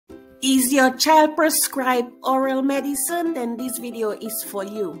Is your child prescribed oral medicine? Then this video is for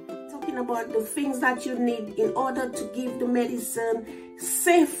you. Talking about the things that you need in order to give the medicine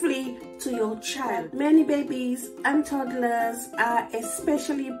safely to your child. Many babies and toddlers are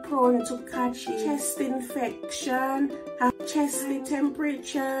especially prone to catching chest infection, have chest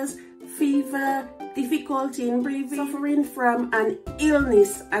temperatures, fever, difficulty in breathing, suffering from an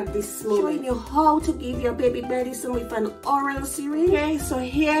illness at this moment. Showing you how to give your baby medicine with an oral syringe. Okay, so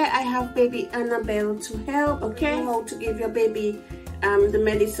here I have baby Annabelle to help. Okay, how to give your baby the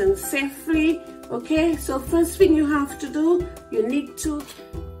medicine safely. Okay, so first thing you have to do, you need to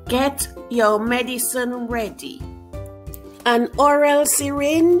get your medicine ready. An oral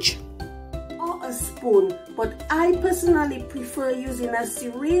syringe or a spoon, but I personally prefer using a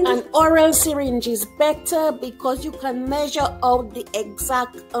syringe. An oral syringe is better because you can measure out the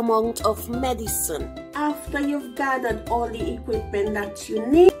exact amount of medicine. After you've gathered all the equipment that you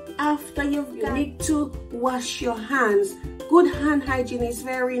need, you need to wash your hands. Good hand hygiene is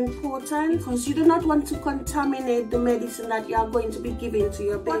very important because you do not want to contaminate the medicine that you are going to be giving to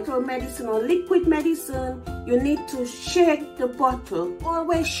your baby. Bottle medicine or liquid medicine, you need to shake the bottle.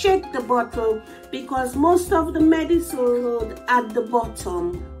 Always shake the bottle because most of the medicine is at the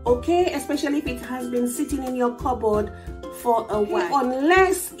bottom. Okay, especially if it has been sitting in your cupboard for a while.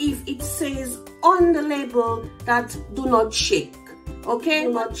 Unless if it says on the label that do not shake. Okay,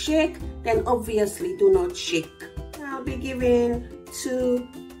 do not shake, then obviously do not shake. I'll be giving to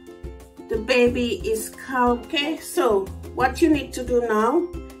the baby is calm. Okay, so what you need to do now,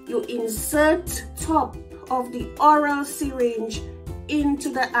 you insert top of the oral syringe into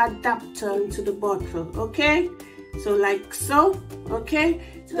the adapter to the bottle. Okay, so like so. Okay,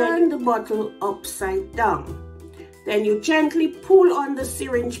 turn the bottle upside down, then you gently pull on the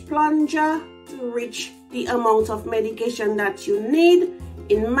syringe plunger to reach the amount of medication that you need.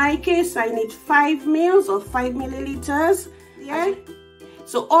 In my case, I need 5 ml or 5 milliliters. Yeah.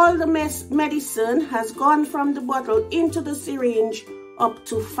 So all the medicine has gone from the bottle into the syringe up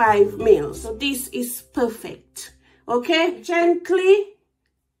to 5 ml. So this is perfect. Okay. Gently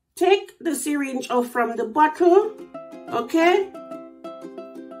take the syringe off from the bottle. Okay.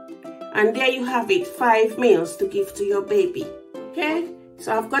 And there you have it, 5 ml to give to your baby. Okay.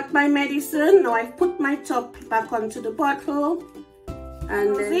 So I've got my medicine. Now I've put my top back onto the bottle.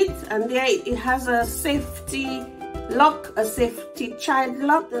 And there it has a safety lock, a safety child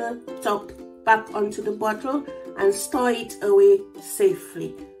lock. The top back onto the bottle and store it away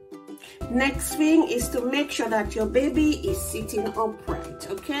safely. Next thing is to make sure that your baby is sitting upright.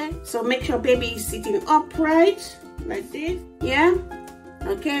 Okay, so make sure baby is sitting upright like this. Yeah.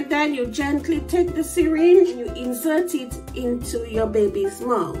 Okay, then you gently take the syringe, you insert it into your baby's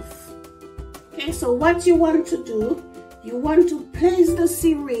mouth. Okay, so what you want to do, you want to place the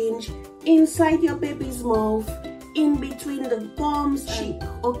syringe inside your baby's mouth, in between the gums cheek.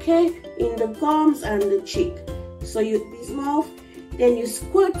 Okay, in the gums and the cheek. So you his mouth, then you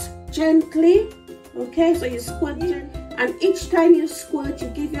squirt gently. Okay, so you squirt gently, and each time you squirt, you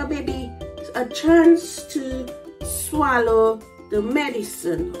give your baby a chance to swallow the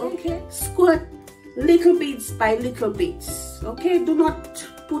medicine. Okay, squirt little bits by little bits. Okay, do not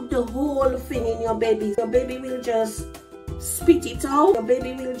put the whole thing in your baby. Your baby will just spit it out. Your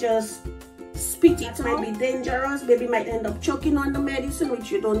baby will just spit it out. Might be dangerous. Baby might end up choking on the medicine, which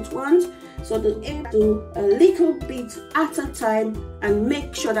you don't want. So do a little bit at a time and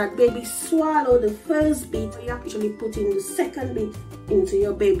make sure that baby swallow the first bit. You actually put in the second bit into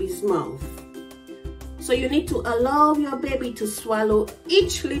your baby's mouth. So you need to allow your baby to swallow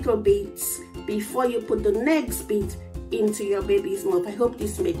each little bit before you put the next bit into your baby's mouth. I hope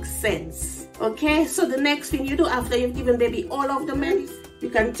this makes sense. Okay, so the next thing you do after you've given baby all of the medicine, you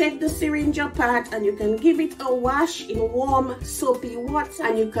can take the syringe apart and you can give it a wash in warm soapy water,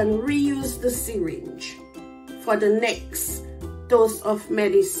 and you can reuse the syringe for the next dose of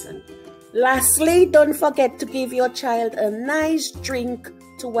medicine. Lastly, don't forget to give your child a nice drink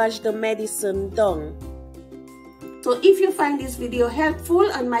to wash the medicine down. So if you find this video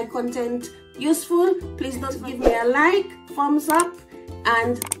helpful and my content useful, please don't give me a like, thumbs up,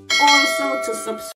 and also to subscribe.